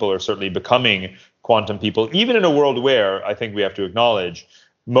more people are certainly becoming quantum people, even in a world where I think we have to acknowledge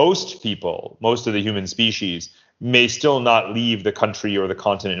most of the human species may still not leave the country or the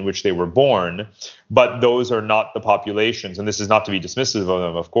continent in which they were born, but those are not the populations. And this is not to be dismissive of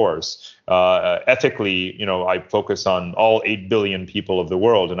them, of course. Ethically, I focus on all 8 billion people of the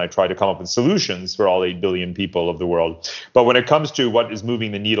world, and I try to come up with solutions for all 8 billion people of the world. But when it comes to what is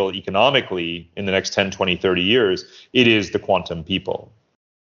moving the needle economically in the next 10, 20, 30 years, it is the quantum people.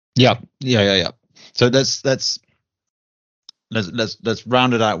 Yeah. So let's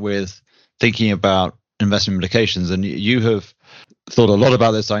round it out with thinking about investment implications. And you have thought a lot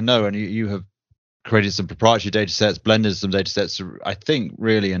about this, I know, and you have created some proprietary data sets, blended some data sets, I think,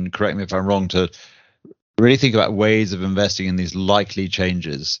 really, and correct me if I'm wrong, to really think about ways of investing in these likely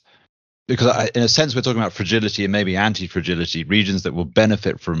changes. Because in a sense, we're talking about fragility and maybe anti-fragility, regions that will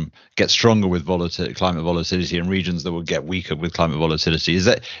get stronger with climate volatility, and regions that will get weaker with climate volatility. Is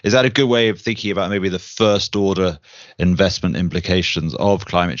that a good way of thinking about maybe the first order investment implications of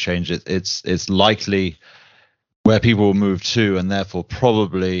climate change? It's likely where people will move to, and therefore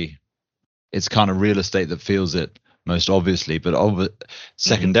probably it's kind of real estate that feels it most obviously. But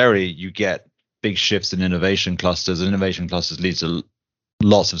secondary, you get big shifts in innovation clusters, and innovation clusters lead to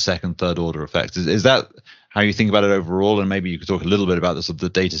lots of second, third order effects. Is that how you think about it overall? And maybe you could talk a little bit about the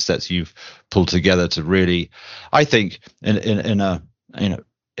data sets you've pulled together to really, I think, in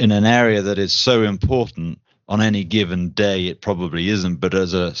an area that is so important on any given day, it probably isn't, but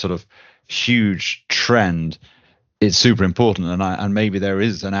as a sort of huge trend, it's super important. And maybe there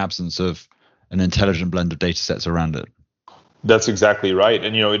is an absence of an intelligent blend of data sets around it. That's exactly right.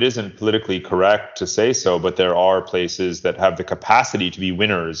 And, it isn't politically correct to say so, but there are places that have the capacity to be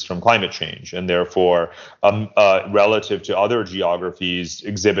winners from climate change, and therefore, relative to other geographies,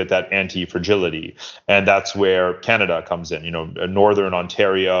 exhibit that anti-fragility. And that's where Canada comes in. Northern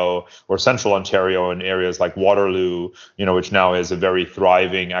Ontario or Central Ontario, in areas like Waterloo, which now is a very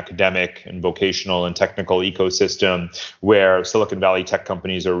thriving academic and vocational and technical ecosystem, where Silicon Valley tech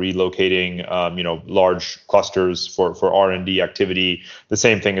companies are relocating, large clusters for R&D activity. The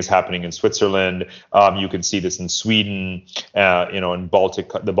same thing is happening in Switzerland. You can see this in Sweden, in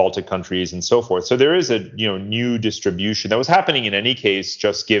the Baltic countries and so forth. So there is a new distribution that was happening in any case,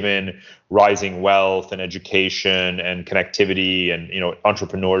 just given rising wealth and education and connectivity and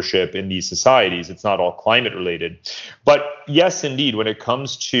entrepreneurship in these societies. It's not all climate related, but yes, indeed, when it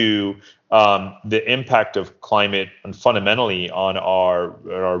comes to the impact of climate and fundamentally on our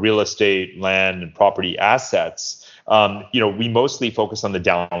real estate, land, and property assets, we mostly focus on the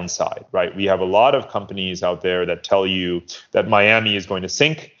downside, right? We have a lot of companies out there that tell you that Miami is going to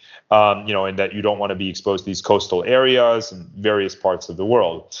sink, and that you don't want to be exposed to these coastal areas in various parts of the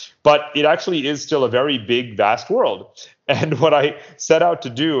world. But it actually is still a very big, vast world. And what I set out to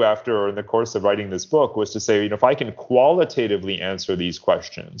do in the course of writing this book was to say, if I can qualitatively answer these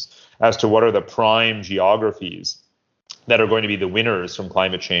questions as to what are the prime geographies that are going to be the winners from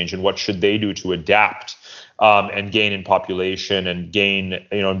climate change, and what should they do to adapt and gain in population and gain,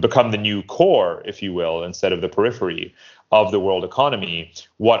 and become the new core, if you will, instead of the periphery of the world economy.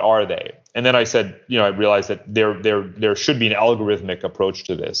 What are they? And then I said, I realized that there should be an algorithmic approach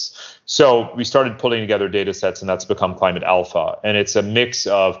to this. So we started pulling together data sets, and that's become Climate Alpha. And it's a mix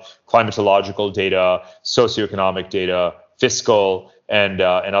of climatological data, socioeconomic data, fiscal, and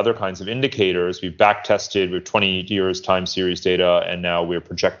other kinds of indicators. We've back tested with 20 years time series data, and now we're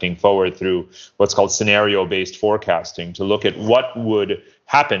projecting forward through what's called scenario-based forecasting to look at what would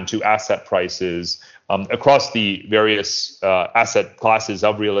happen to asset prices across the various asset classes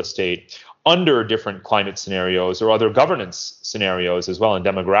of real estate under different climate scenarios, or other governance scenarios as well, and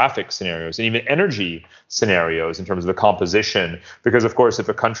demographic scenarios, and even energy scenarios in terms of the composition. Because, of course, if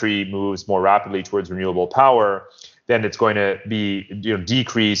a country moves more rapidly towards renewable power, then it's going to be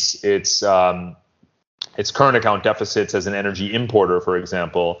decrease its current account deficits as an energy importer, for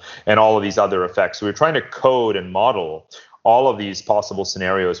example, and all of these other effects. So we're trying to code and model all of these possible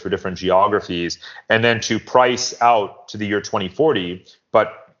scenarios for different geographies, and then to price out to the year 2040,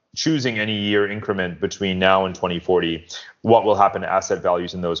 but choosing any year increment between now and 2040, what will happen to asset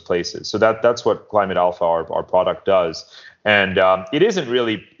values in those places. So that's what Climate Alpha, our product, does. And it isn't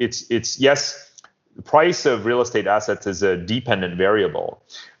really, it's yes, the price of real estate assets is a dependent variable,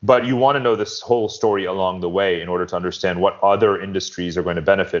 but you want to know this whole story along the way in order to understand what other industries are going to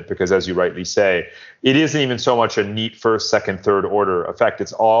benefit. Because as you rightly say, it isn't even so much a neat first, second, third order effect.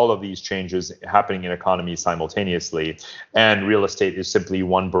 It's all of these changes happening in economies simultaneously. And real estate is simply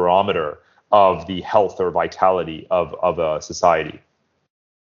one barometer of the health or vitality of a society.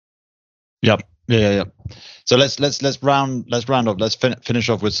 Yep. Yeah. So let's round off. Let's finish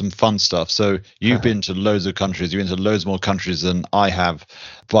off with some fun stuff. So you've been to loads of countries. You've been to loads more countries than I have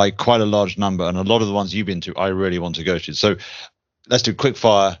by quite a large number. And a lot of the ones you've been to, I really want to go to. So let's do quick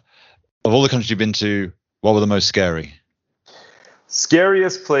fire. Of all the countries you've been to, what were the most scary?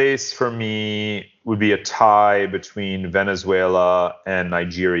 Scariest place for me would be a tie between Venezuela and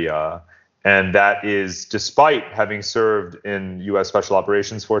Nigeria. And that is despite having served in U.S. Special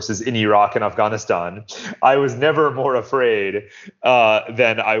Operations Forces in Iraq and Afghanistan. I was never more afraid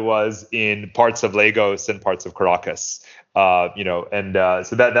than I was in parts of Lagos and parts of Caracas. So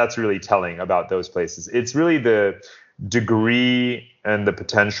that's really telling about those places. It's really the degree and the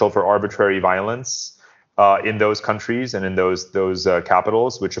potential for arbitrary violence in those countries and in those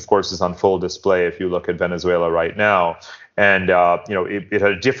capitals, which of course is on full display if you look at Venezuela right now. And it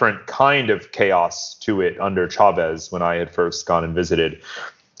had a different kind of chaos to it under Chavez when I had first gone and visited.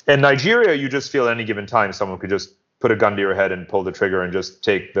 In Nigeria, you just feel at any given time someone could just put a gun to your head and pull the trigger and just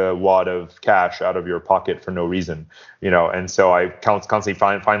take the wad of cash out of your pocket for no reason, And so I constantly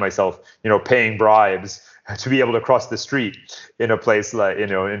find myself, paying bribes to be able to cross the street in a place like,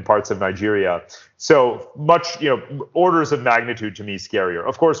 in parts of Nigeria. So much, orders of magnitude to me scarier.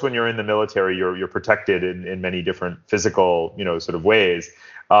 Of course, when you're in the military, you're protected in many different physical, sort of ways.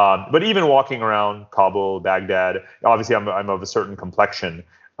 But even walking around Kabul, Baghdad, obviously I'm of a certain complexion.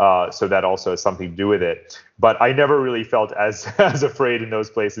 So that also has something to do with it. But I never really felt as afraid in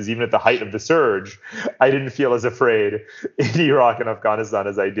those places. Even at the height of the surge, I didn't feel as afraid in Iraq and Afghanistan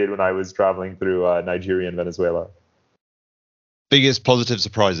as I did when I was traveling through Nigeria and Venezuela. Biggest positive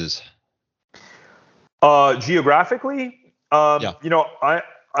surprises? Geographically, yeah.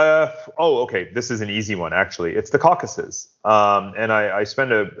 Okay. This is an easy one, actually. It's the Caucasus. And I've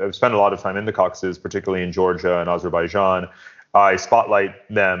spent a lot of time in the Caucasus, particularly in Georgia and Azerbaijan. I spotlight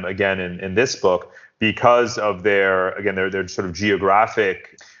them again in this book because of their sort of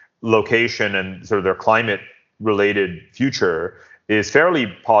geographic location and sort of their climate related future is fairly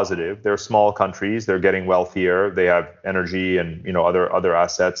positive. They're small countries. They're getting wealthier. They have energy and other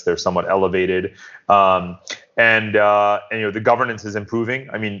assets. They're somewhat elevated, and the governance is improving.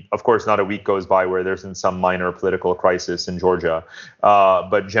 I mean, of course, not a week goes by where there's some minor political crisis in Georgia,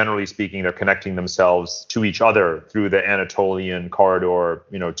 but generally speaking, they're connecting themselves to each other through the Anatolian corridor,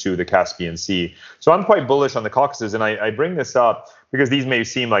 to the Caspian Sea. So I'm quite bullish on the Caucasus, and I bring this up because these may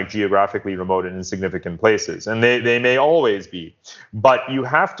seem like geographically remote and insignificant places, and they may always be. But you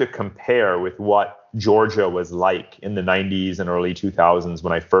have to compare with what Georgia was like in the 90s and early 2000s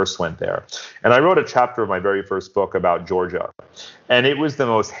when I first went there. And I wrote a chapter of my very first book about Georgia. And it was the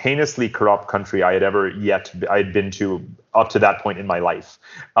most heinously corrupt country I had been to up to that point in my life.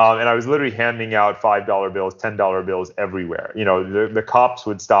 And I was literally handing out $5 bills, $10 bills everywhere. The cops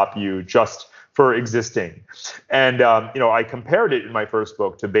would stop you just for existing. And, I compared it in my first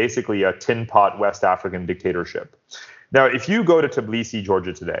book to basically a tin pot West African dictatorship. Now, if you go to Tbilisi,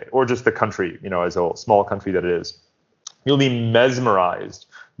 Georgia today, or just the country, as a small country that it is, you'll be mesmerized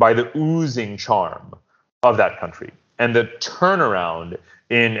by the oozing charm of that country and the turnaround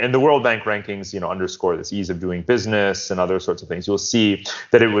and the World Bank rankings, underscore this ease of doing business and other sorts of things. You'll see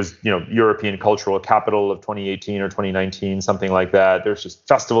that it was, European cultural capital of 2018 or 2019, something like that. There's just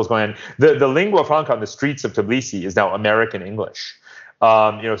festivals going on. The lingua franca on the streets of Tbilisi is now American English.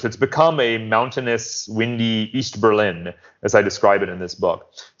 So it's become a mountainous, windy East Berlin, as I describe it in this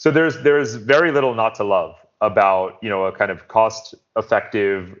book. So there's very little not to love about, a kind of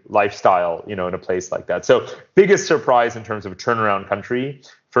cost-effective lifestyle, in a place like that. So biggest surprise in terms of a turnaround country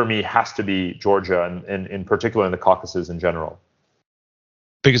for me has to be Georgia, and in particular in the Caucasus in general.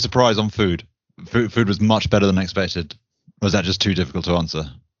 Biggest surprise on food? Food was much better than expected. Or was that just too difficult to answer?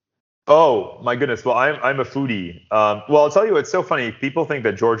 Oh my goodness. Well, I'm a foodie. Well, I'll tell you, it's so funny. People think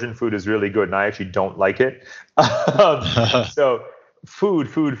that Georgian food is really good, and I actually don't like it. So food.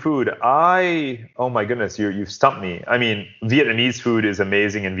 Oh my goodness, you've stumped me. I mean, Vietnamese food is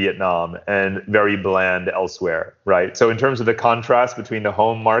amazing in Vietnam and very bland elsewhere, right? So in terms of the contrast between the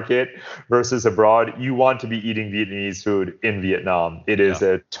home market versus abroad, you want to be eating Vietnamese food in Vietnam. It is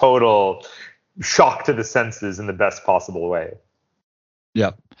a total shock to the senses in the best possible way.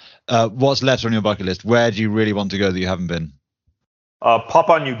 Yeah. What's left on your bucket list? Where do you really want to go that you haven't been?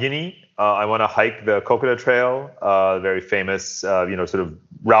 Papua New Guinea. I want to hike the Coconut Trail, very famous, sort of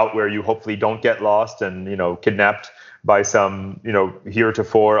route where you hopefully don't get lost and, kidnapped by some,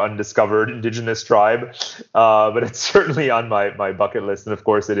 heretofore undiscovered indigenous tribe. But it's certainly on my bucket list. And of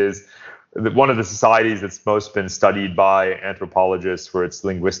course, it is one of the societies that's most been studied by anthropologists for its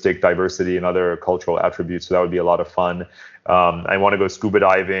linguistic diversity and other cultural attributes. So that would be a lot of fun. I want to go scuba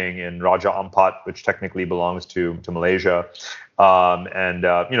diving in Raja Ampat, which technically belongs to Malaysia.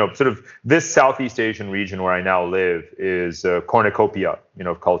 Sort of this Southeast Asian region where I now live is a cornucopia,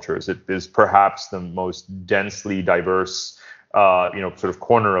 of cultures. It is perhaps the most densely diverse, sort of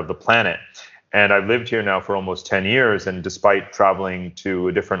corner of the planet. And I've lived here now for almost 10 years. And despite traveling to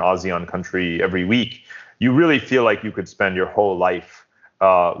a different ASEAN country every week, you really feel like you could spend your whole life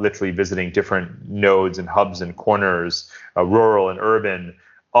literally visiting different nodes and hubs and corners, rural and urban,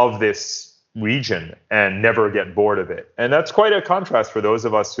 of this region and never get bored of it. And that's quite a contrast for those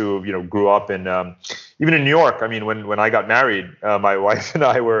of us who, grew up in, even in New York. I mean, when I got married, my wife and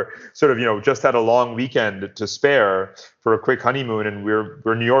I were sort of, just had a long weekend to spare for a quick honeymoon. And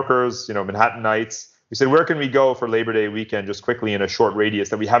we're New Yorkers, Manhattanites. We said, where can we go for Labor Day weekend just quickly in a short radius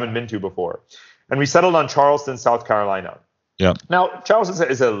that we haven't been to before? And we settled on Charleston, South Carolina. Yeah. Now, Charleston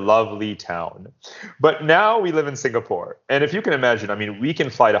is a lovely town, but now we live in Singapore. And if you can imagine, I mean, we can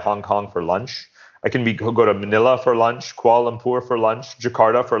fly to Hong Kong for lunch. I can go to Manila for lunch, Kuala Lumpur for lunch,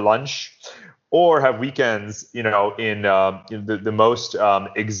 Jakarta for lunch, or have weekends, in the most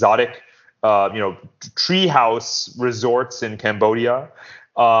exotic, treehouse resorts in Cambodia,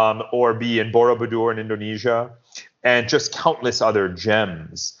 or be in Borobudur in Indonesia, and just countless other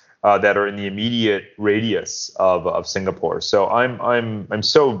gems that are in the immediate radius of Singapore. So I'm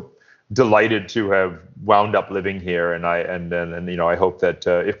so delighted to have wound up living here, and I hope that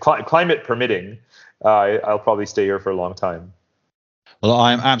if climate permitting, I'll probably stay here for a long time. Well,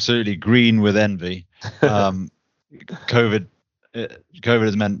 I'm absolutely green with envy. COVID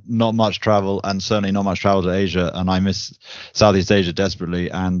has meant not much travel, and certainly not much travel to Asia, and I miss Southeast Asia desperately,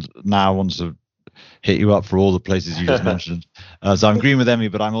 and now I want to hit you up for all the places you just mentioned. So I'm green with Emmy,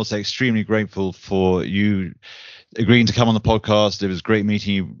 but I'm also extremely grateful for you agreeing to come on the podcast. It was great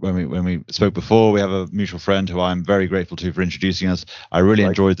meeting you when we spoke before. We have a mutual friend who I'm very grateful to for introducing us. I really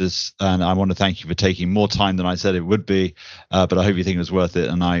enjoyed this, and I want to thank you for taking more time than I said it would be, but I hope you think it was worth it,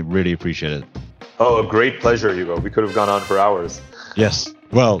 and I really appreciate it. Oh, a great pleasure, Hugo. We could have gone on for hours. Yes.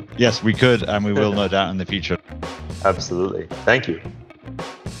 Well, yes, we could, and we will no doubt in the future. Absolutely. Thank you.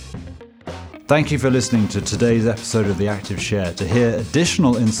 Thank you for listening to today's episode of The Active Share. To hear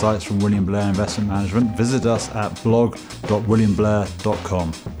additional insights from William Blair Investment Management, visit us at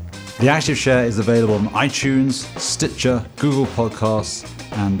blog.williamblair.com. The Active Share is available on iTunes, Stitcher, Google Podcasts,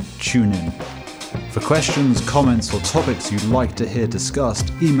 and TuneIn. For questions, comments, or topics you'd like to hear discussed,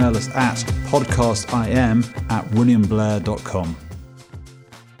 email us at podcastim@williamblair.com.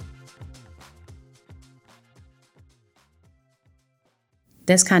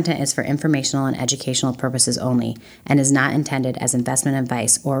 This content is for informational and educational purposes only and is not intended as investment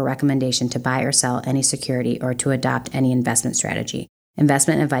advice or a recommendation to buy or sell any security or to adopt any investment strategy.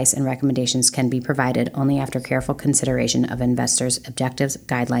 Investment advice and recommendations can be provided only after careful consideration of investors' objectives,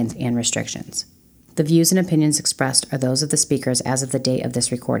 guidelines, and restrictions. The views and opinions expressed are those of the speakers as of the date of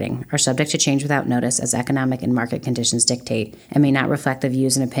this recording, are subject to change without notice as economic and market conditions dictate, and may not reflect the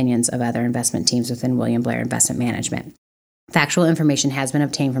views and opinions of other investment teams within William Blair Investment Management. Factual information has been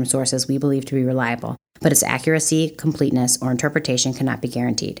obtained from sources we believe to be reliable, but its accuracy, completeness, or interpretation cannot be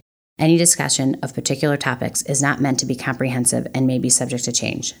guaranteed. Any discussion of particular topics is not meant to be comprehensive and may be subject to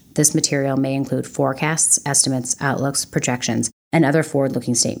change. This material may include forecasts, estimates, outlooks, projections, and other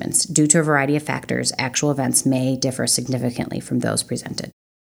forward-looking statements. Due to a variety of factors, actual events may differ significantly from those presented.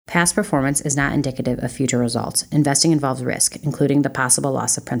 Past performance is not indicative of future results. Investing involves risk, including the possible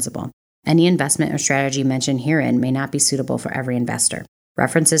loss of principal. Any investment or strategy mentioned herein may not be suitable for every investor.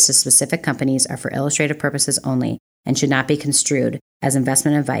 References to specific companies are for illustrative purposes only and should not be construed as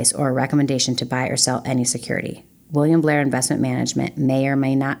investment advice or a recommendation to buy or sell any security. William Blair Investment Management may or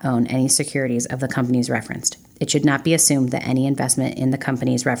may not own any securities of the companies referenced. It should not be assumed that any investment in the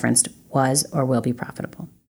companies referenced was or will be profitable.